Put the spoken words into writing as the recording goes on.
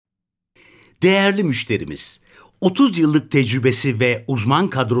Değerli müşterimiz, 30 yıllık tecrübesi ve uzman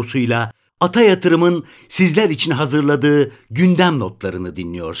kadrosuyla Ata Yatırım'ın sizler için hazırladığı gündem notlarını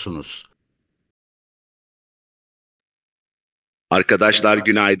dinliyorsunuz. Arkadaşlar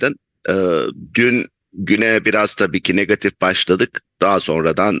günaydın. Dün güne biraz tabii ki negatif başladık. Daha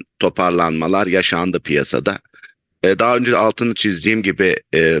sonradan toparlanmalar yaşandı piyasada. Daha önce altını çizdiğim gibi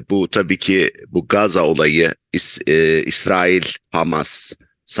bu tabii ki bu Gazze olayı, İsrail-Hamas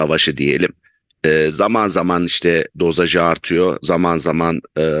savaşı diyelim. Zaman zaman işte dozajı artıyor, zaman zaman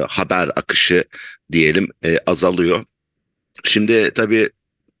haber akışı diyelim azalıyor. Şimdi tabii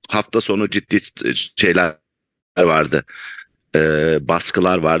hafta sonu ciddi şeyler vardı.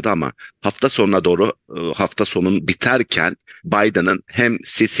 Baskılar vardı ama hafta sonuna doğru hafta sonun biterken Biden'ın hem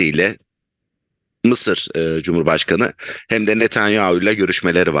Sisi ile Mısır Cumhurbaşkanı hem de Netanyahu ile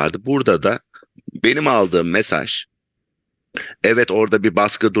görüşmeleri vardı. Burada da benim aldığım mesaj, evet orada bir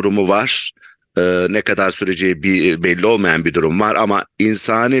baskı durumu var. Ne kadar süreceği belli olmayan bir durum var ama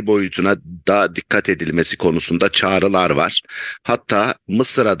insani boyutuna da dikkat edilmesi konusunda çağrılar var. Hatta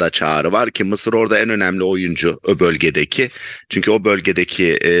Mısır'a da çağrı var ki Mısır orada en önemli oyuncu o bölgedeki. Çünkü o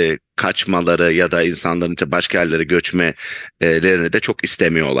bölgedeki kaçmaları ya da insanların başka yerlere göçmelerini de çok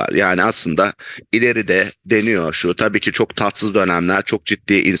istemiyorlar. Yani aslında ileride deniyor şu, tabii ki çok tatsız dönemler, çok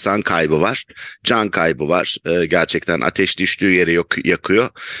ciddi insan kaybı var, can kaybı var. Gerçekten ateş düştüğü yeri yakıyor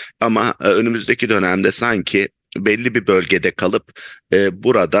ama önümüzdeki dönemde sanki belli bir bölgede kalıp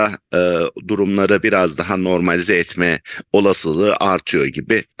burada durumları biraz daha normalize etme olasılığı artıyor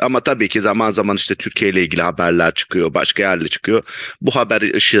gibi. Ama tabii ki zaman zaman işte Türkiye ile ilgili haberler çıkıyor, başka yerle çıkıyor. Bu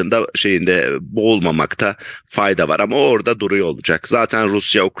haber ışığında boğulmamakta fayda var ama orada duruyor olacak. Zaten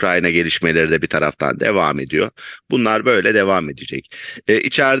Rusya-Ukrayna gelişmeleri de bir taraftan devam ediyor. Bunlar böyle devam edecek.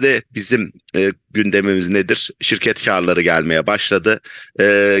 İçeride bizim gündemimiz nedir? Şirket kârları gelmeye başladı.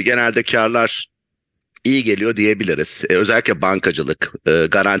 Genelde kârlar iyi geliyor diyebiliriz. Özellikle bankacılık,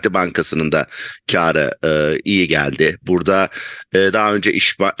 Garanti Bankası'nın da kârı iyi geldi. Burada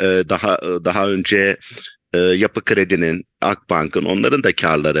daha önce Yapı Kredi'nin, Akbank'ın, onların da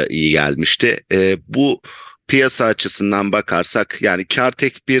kârları iyi gelmişti. Bu piyasa açısından bakarsak yani kâr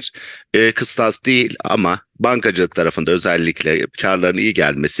tek bir kıstas değil ama bankacılık tarafında özellikle kârların iyi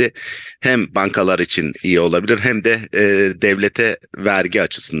gelmesi hem bankalar için iyi olabilir hem de devlete vergi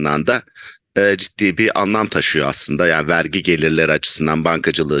açısından da ciddi bir anlam taşıyor aslında. Yani vergi gelirleri açısından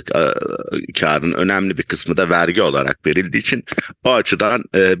bankacılık karının önemli bir kısmı da vergi olarak verildiği için o açıdan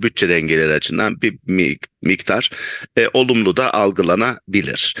bütçe dengeleri açısından bir miktar olumlu da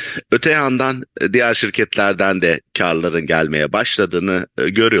algılanabilir. Öte yandan diğer şirketlerden de karların gelmeye başladığını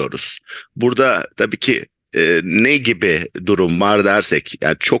görüyoruz. Burada tabii ki ne gibi durum var dersek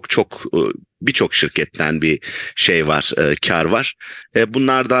yani birçok şirketten bir şey var, kar var.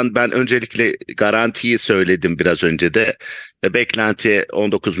 Bunlardan ben öncelikle garantiyi söyledim biraz önce de. Beklenti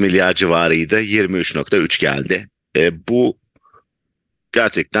 19 milyar civarıydı, 23,3 geldi. Bu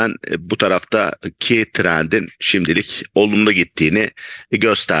gerçekten bu taraftaki trendin şimdilik olumlu gittiğini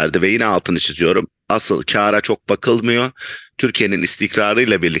gösterdi ve yine altını çiziyorum. Asıl kâra çok bakılmıyor. Türkiye'nin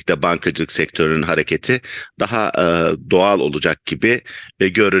istikrarıyla birlikte bankacılık sektörünün hareketi daha doğal olacak gibi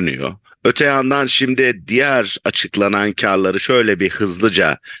görünüyor. Öte yandan şimdi diğer açıklanan kârları şöyle bir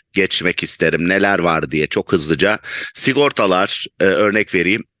hızlıca geçmek isterim. Neler var diye çok hızlıca. Sigortalar örnek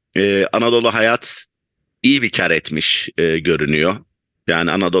vereyim. Anadolu Hayat iyi bir kar etmiş görünüyor.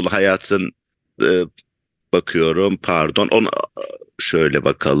 Yani Anadolu Hayat'ın bakıyorum şöyle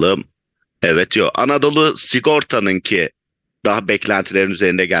bakalım. Evet, Anadolu Sigorta'nınki daha beklentilerin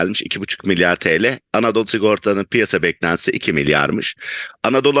üzerinde gelmiş, 2,5 milyar TL. Anadolu Sigorta'nın piyasa beklentisi 2 milyarmış.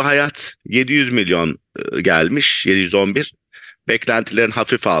 Anadolu Hayat 700 milyon gelmiş, 711. Beklentilerin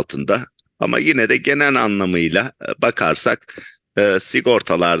hafif altında. Ama yine de genel anlamıyla bakarsak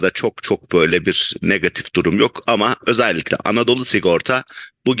sigortalarda çok böyle bir negatif durum yok. Ama özellikle Anadolu Sigorta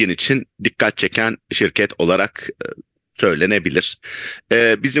bugün için dikkat çeken şirket olarak söylenebilir.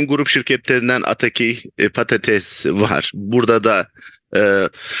 Bizim grup şirketlerinden Ataki Patates var. Burada da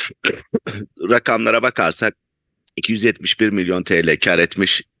rakamlara bakarsak 271 milyon TL kar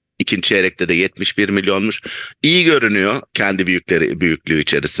etmiş. İkinci çeyrekte de 71 milyonmuş. İyi görünüyor kendi büyüklüğü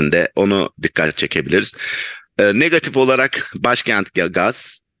içerisinde. Onu dikkat çekebiliriz. Negatif olarak Başkent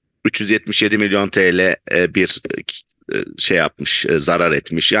Gaz 377 milyon TL bir yapmış, zarar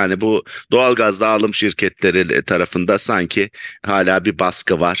etmiş. Yani bu doğalgaz dağılım şirketleri tarafında sanki hala bir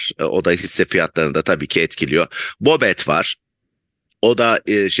baskı var. O da hisse fiyatlarını da tabii ki etkiliyor. Bobet var. O da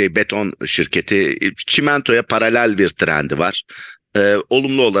beton şirketi. Çimentoya paralel bir trendi var.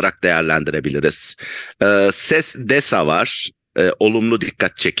 Olumlu olarak değerlendirebiliriz. Desa var. Olumlu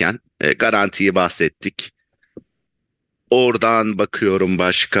dikkat çeken. Garantiyi bahsettik. Oradan bakıyorum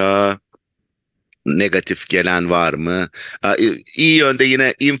başka negatif gelen var mı? İyi yönde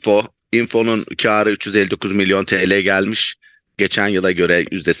yine Info. Info'nun kârı 359 milyon TL gelmiş. Geçen yıla göre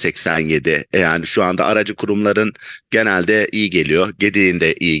 %87. Yani şu anda aracı kurumların genelde iyi geliyor. Gedik'in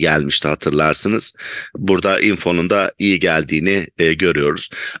de iyi gelmişti hatırlarsınız. Burada Info'nun da iyi geldiğini görüyoruz.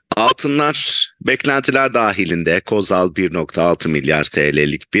 Altınlar beklentiler dahilinde Kozal 1,6 milyar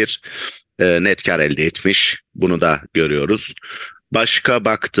TL'lik bir net kar elde etmiş. Bunu da görüyoruz. Başka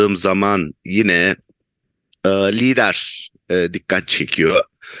baktığım zaman yine lider dikkat çekiyor.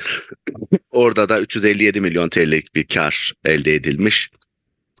 Orada da 357 milyon TL'lik bir kar elde edilmiş.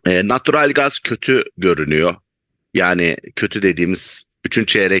 Natural gaz kötü görünüyor. Yani kötü dediğimiz 3.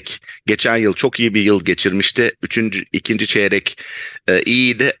 çeyrek geçen yıl çok iyi bir yıl geçirmişti. İkinci çeyrek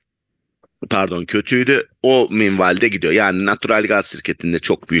iyiydi. Pardon, kötüydü. O minvalde gidiyor. Yani natural gaz şirketinde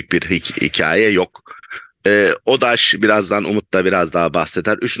çok büyük bir hikaye yok. ODAŞ birazdan Umut da biraz daha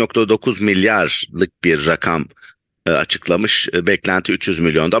bahseder. 3,9 milyarlık bir rakam açıklamış. Beklenti 300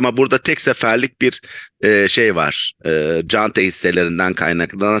 milyonda ama burada tek seferlik bir şey var. Cante hisselerinden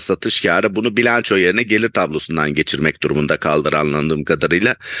kaynaklanan satış karı, bunu bilanço yerine gelir tablosundan geçirmek durumunda kaldır anladığım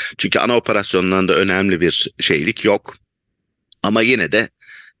kadarıyla. Çünkü ana operasyonlarında önemli bir şeylik yok. Ama yine de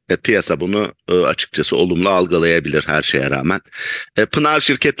piyasa bunu açıkçası olumlu algılayabilir her şeye rağmen. Pınar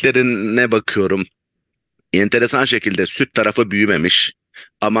şirketlerine bakıyorum. Enteresan şekilde süt tarafı büyümemiş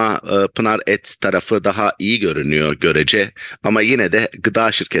ama Pınar et tarafı daha iyi görünüyor görece. Ama yine de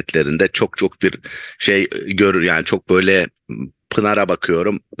gıda şirketlerinde çok bir şey yani çok böyle Pınar'a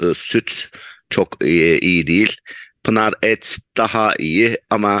bakıyorum, süt çok iyi değil. Pınar et daha iyi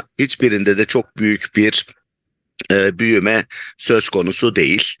ama hiçbirinde de çok büyük bir büyüme söz konusu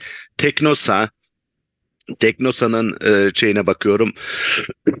değil. Teknosa'nın şeyine bakıyorum.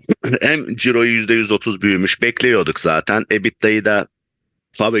 Hem ciroyu %130 büyümüş, bekliyorduk zaten. EBITDA'yı da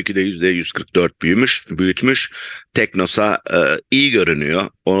Fabrika'da %144 büyütmüş. Teknosa iyi görünüyor.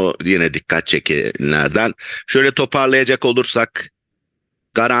 O yine dikkat çekenlerden. Şöyle toparlayacak olursak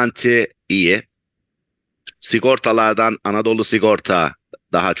Garanti iyi. Sigortalardan Anadolu Sigorta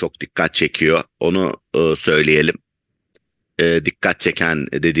daha çok dikkat çekiyor. Onu söyleyelim. Dikkat çeken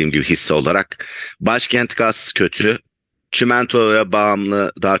dediğim gibi hisse olarak. Başkent Gaz kötü. Çimentoya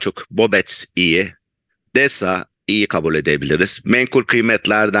bağımlı daha çok Bobet iyi. DESA iyi kabul edebiliriz. Menkul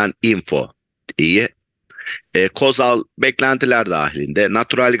kıymetlerden Info iyi. Kozal beklentiler dahilinde.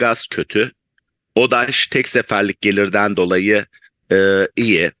 Natural gaz kötü. ODAŞ tek seferlik gelirden dolayı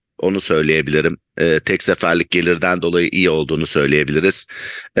iyi. Onu söyleyebilirim. Tek seferlik gelirden dolayı iyi olduğunu söyleyebiliriz.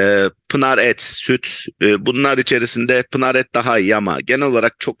 Pınar et, süt, bunlar içerisinde Pınar et daha iyi ama genel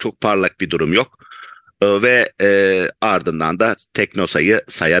olarak çok parlak bir durum yok. Ve ardından da Teknosa'yı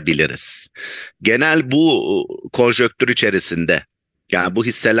sayabiliriz. Genel bu konjonktür içerisinde, yani bu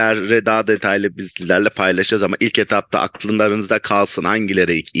hisseleri daha detaylı bizlerle paylaşacağız ama ilk etapta aklınlarınızda kalsın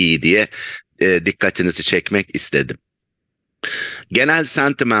hangileri iyi diye dikkatinizi çekmek istedim. Genel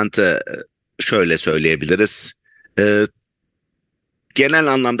sentimentı şöyle söyleyebiliriz. Genel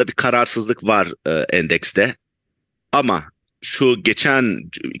anlamda bir kararsızlık var endekste ama şu geçen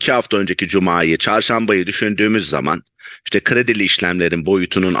 2 hafta önceki cumayı, çarşambayı düşündüğümüz zaman, işte kredili işlemlerin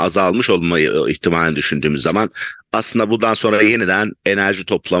boyutunun azalmış olma ihtimalini düşündüğümüz zaman aslında bundan sonra yeniden enerji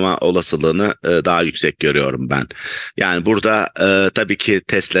toplama olasılığını daha yüksek görüyorum ben. Yani burada tabii ki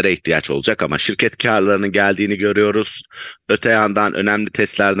testlere ihtiyaç olacak ama şirket kârlarının geldiğini görüyoruz. Öte yandan önemli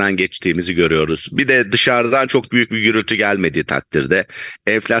testlerden geçtiğimizi görüyoruz. Bir de dışarıdan çok büyük bir gürültü gelmediği takdirde,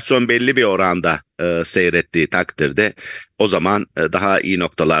 enflasyon belli bir oranda seyrettiği takdirde o zaman daha iyi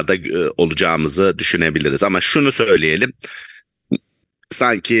noktalarda olacağımızı düşünebiliriz. Ama şunu söyleyelim.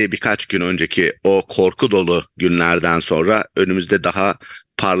 Sanki birkaç gün önceki o korku dolu günlerden sonra önümüzde daha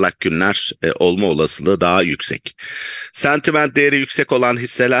parlak günler olma olasılığı daha yüksek. Sentiment değeri yüksek olan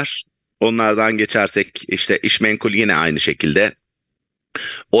hisseler, onlardan geçersek işte İşmenkul yine aynı şekilde.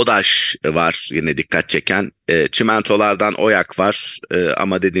 ODAŞ var yine dikkat çeken. Çimentolardan OYAK var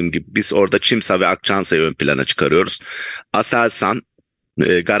ama dediğim gibi biz orada Çimsa ve Akçansa'yı ön plana çıkarıyoruz. Aselsan,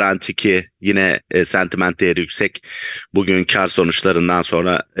 Garanti ki yine sentiment değeri yüksek. Bugün kar sonuçlarından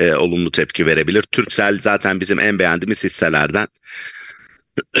sonra olumlu tepki verebilir. Turkcell zaten bizim en beğendiğimiz hisselerden.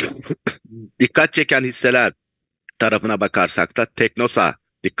 Dikkat çeken hisseler tarafına bakarsak da Teknosa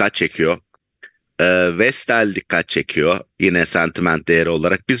dikkat çekiyor. Vestel dikkat çekiyor yine sentiment değeri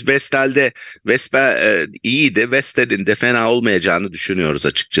olarak. Biz Vestel'de iyiydi. Vestel'in de fena olmayacağını düşünüyoruz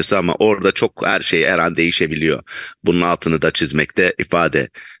açıkçası ama orada çok her şey her an değişebiliyor. Bunun altını da çizmekte, ifade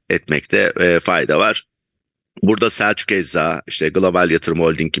etmekte fayda var. Burada Selçuk Ecza, işte Global Yatırım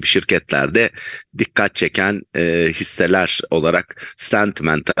Holding gibi şirketlerde dikkat çeken hisseler olarak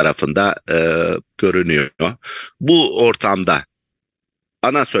Sentiment tarafında görünüyor. Bu ortamda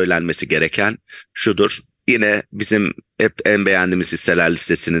ana söylenmesi gereken şudur. Yine bizim hep en beğendiğimiz hisseler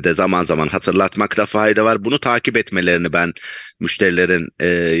listesini de zaman zaman hatırlatmakta fayda var. Bunu takip etmelerini ben müşterilerin,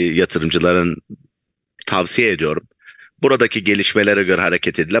 yatırımcıların tavsiye ediyorum. Buradaki gelişmelere göre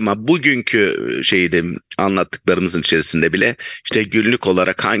hareket edin ama bugünkü şeyi de anlattıklarımızın içerisinde bile işte günlük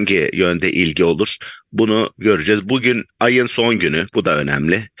olarak hangi yönde ilgi olur bunu göreceğiz. Bugün ayın son günü, bu da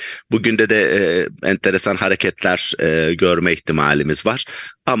önemli. Bugün de enteresan hareketler görme ihtimalimiz var.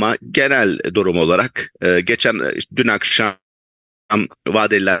 Ama genel durum olarak dün akşam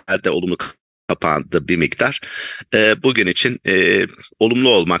vadelilerde olumlu kapandı bir miktar. Bugün için olumlu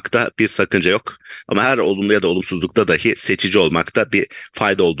olmakta bir sakınca yok. Ama her olumlu ya da olumsuzlukta dahi seçici olmakta bir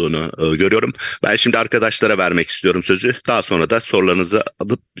fayda olduğunu görüyorum. Ben şimdi arkadaşlara vermek istiyorum sözü. Daha sonra da sorularınızı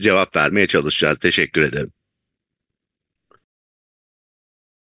alıp cevap vermeye çalışacağız. Teşekkür ederim.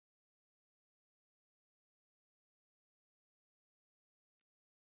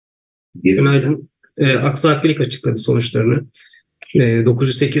 Günaydın. Aksaklık açıkladı sonuçlarını.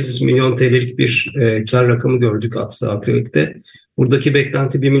 908 milyon TL'lik bir kar rakamı gördük Aksaklık'ta. Buradaki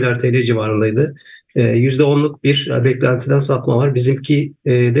beklenti 1 milyar TL civarındaydı. %10'luk bir beklentiden sapma var. Bizimki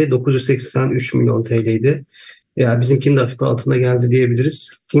de 983 milyon TL'ydi. Yani bizimkinin de hafif altına geldi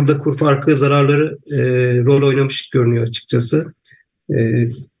diyebiliriz. Burada kur farkı zararları rol oynamış görünüyor açıkçası.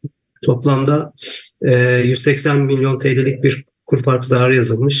 Toplamda 180 milyon TL'lik bir kur farkı zararı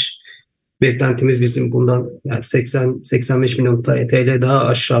yazılmış. Beklentimiz bizim bundan yani 80-85 milyon TL daha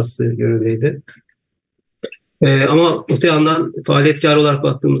aşağısı yönündeydi. Ama öte yandan faaliyet karı olarak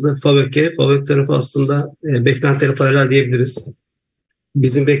baktığımızda FAVÖK tarafı aslında beklentileri paralel diyebiliriz.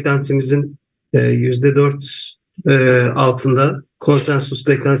 Bizim beklentimizin %4 altında, konsensus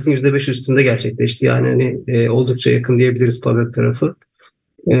beklentisinin %5 üstünde gerçekleşti. Yani hani, oldukça yakın diyebiliriz FAVÖK tarafı.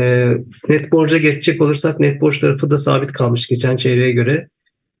 Net borca geçecek olursak net borç tarafı da sabit kalmış geçen çeyreğe göre.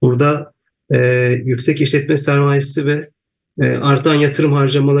 Burada yüksek işletme sermayesi ve artan yatırım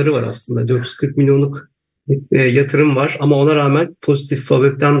harcamaları var aslında. 440 milyonluk yatırım var ama ona rağmen pozitif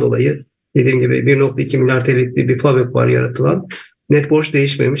FAVÖK'ten dolayı dediğim gibi 1,2 milyar TL'lik bir FAVÖK var yaratılan. Net borç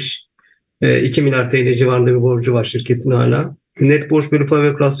değişmemiş. 2 milyar TL civarında bir borcu var şirketin hala. Net borç bölü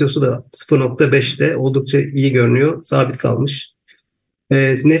FAVÖK rasyosu da 0,5'te oldukça iyi görünüyor. Sabit kalmış.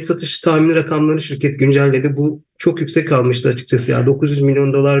 Net satış tahmini rakamlarını şirket güncelledi. Bu çok yüksek kalmıştı açıkçası. Yani 900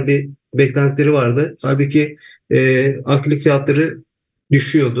 milyon dolar bir beklentileri vardı. Halbuki akülük fiyatları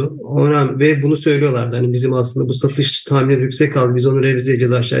düşüyordu. Ve bunu söylüyorlardı. Hani bizim aslında bu satış tahmini yüksek kaldı. Biz onu revize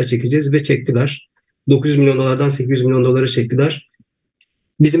edeceğiz, aşağıya çekeceğiz ve çektiler. 900 milyon dolardan 800 milyon dolara çektiler.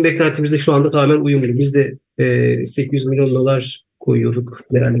 Bizim beklentimizde şu anda tamamen uyumlu. Biz de 800 milyon dolar koyuyorduk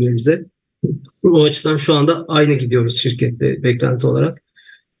değerlerimize. O açıdan şu anda aynı gidiyoruz şirkette beklenti olarak.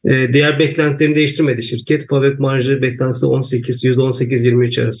 Diğer beklentilerini değiştirmedi şirket. FAVÖK marjı beklentisi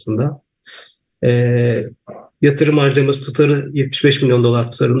 %18-23 arasında. Yatırım harcaması tutarı 75 milyon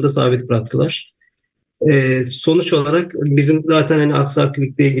dolar tutarında sabit bıraktılar. Sonuç olarak bizim zaten hani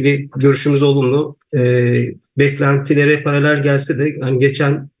aksaklıkla ilgili görüşümüz olumlu. Beklentilere paralel gelse de hani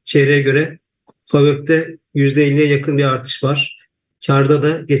geçen çeyreğe göre FAVÖK'te %50'ye yakın bir artış var. Karda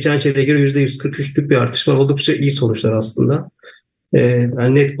da geçen çeyreğe göre %143'lük bir artış var. Oldukça iyi sonuçlar aslında.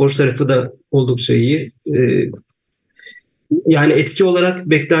 Yani net borç tarafı da oldukça iyi. Yani etki olarak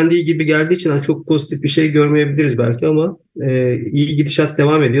beklendiği gibi geldiği için yani çok pozitif bir şey görmeyebiliriz belki ama iyi gidişat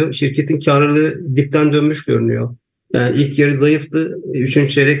devam ediyor. Şirketin kârları dipten dönmüş görünüyor. Yani ilk yarı zayıftı.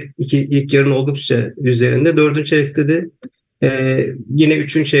 Üçüncü çeyrek ilk yarının oldukça üzerinde. Dördüncü çeyrekte de yine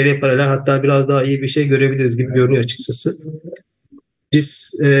üçüncü çeyreğe paralel hatta biraz daha iyi bir şey görebiliriz gibi görünüyor açıkçası.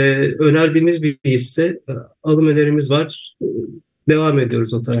 Biz önerdiğimiz bir hisse alım önerimiz var. Devam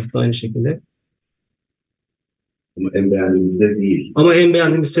ediyoruz o tarafta aynı şekilde. Ama en beğendiğimiz de değil. Ama en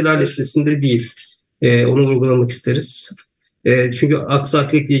beğendiğimiz hisseler listesinde değil. Onu vurgulamak isteriz. Çünkü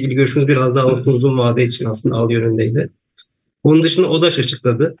aksaklıkla ilgili görüşümüz biraz daha uzun vade için aslında al yönündeydi. Onun dışında ODAŞ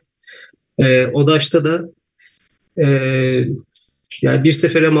açıkladı. ODAŞ'ta da yani bir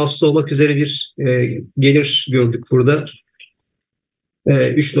sefere mahsus olmak üzere bir gelir gördük burada.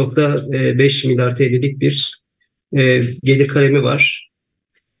 3,5 milyar TL'lik bir gelir kalemi var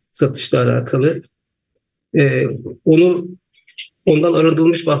satışla alakalı. Ondan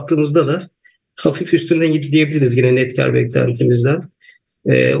arındırılmış baktığımızda da hafif üstünden diyebiliriz yine net kar beklentimizden.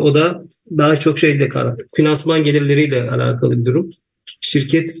 O da daha çok finansman gelirleriyle alakalı bir durum.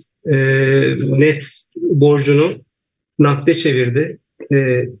 Şirket net borcunu nakde çevirdi.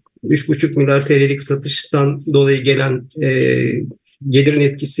 3,5 milyar TL'lik satıştan dolayı gelen gelirin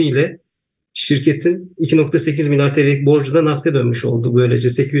etkisiyle şirketin 2,8 milyar TL'lik borcu da nakde dönmüş oldu. Böylece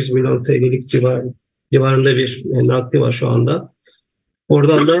 800 milyon TL'lik civarında bir nakdi var şu anda.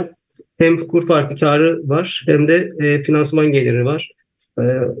 Oradan da hem kur farkı karı var hem de finansman geliri var.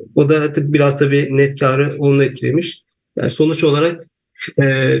 O da biraz tabii net karı olumlu etkilemiş. Yani sonuç olarak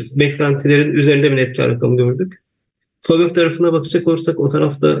beklentilerin üzerinde bir net kar rakamı gördük. Fabrik tarafına bakacak olursak o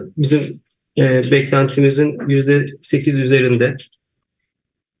tarafta bizim beklentimizin %8 üzerinde,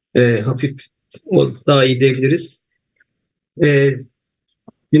 hafif daha iyi diyebiliriz.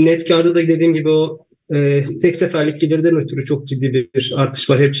 Net karda da dediğim gibi o tek seferlik gelirden ötürü çok ciddi bir artış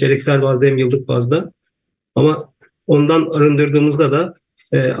var. Hem çeyreksel bazda hem yıllık bazda. Ama ondan arındırdığımızda da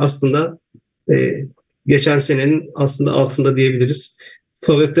aslında geçen senenin aslında altında diyebiliriz.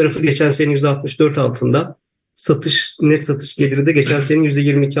 Fabrik tarafı geçen senenin %64 altında. Net satış geliri de geçen senenin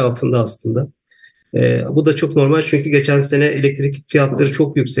 %22 altında aslında. Bu da çok normal çünkü geçen sene elektrik fiyatları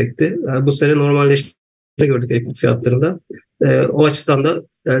çok yüksekti. Bu sene normalleşme gördük elektrik fiyatlarında. O açıdan da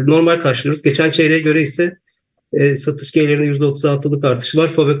normal karşılıyoruz. Geçen çeyreğe göre ise satış gelirinde %36'lık artış var.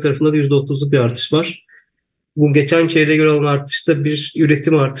 Fabrik tarafında da %30'luk bir artış var. Bu geçen çeyreğe göre olan artışta bir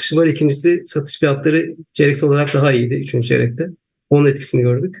üretim artışı var. İkincisi satış fiyatları çeyreksel olarak daha iyiydi 3. çeyrekte. Onun etkisini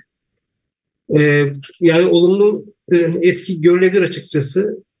gördük. Yani olumlu etki görülebilir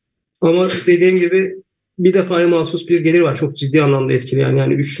açıkçası. Ama dediğim gibi bir defaya mahsus bir gelir var. Çok ciddi anlamda etkili. Yani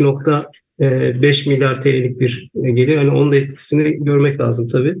 3,5 milyar TL'lik bir gelir. Hani onun da etkisini görmek lazım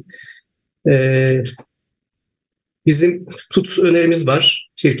tabii. Bizim tut önerimiz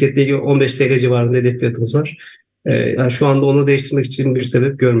var. Şirkette ilgili 15 TL civarında hedef fiyatımız var. Yani şu anda onu değiştirmek için bir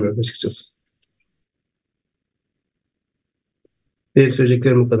sebep görmüyorum açıkçası. Benim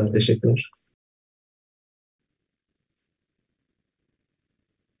söyleyeceklerim bu kadar. Teşekkürler.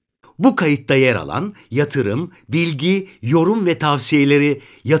 Bu kayıtta yer alan yatırım, bilgi, yorum ve tavsiyeleri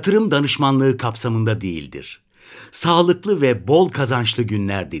yatırım danışmanlığı kapsamında değildir. Sağlıklı ve bol kazançlı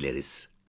günler dileriz.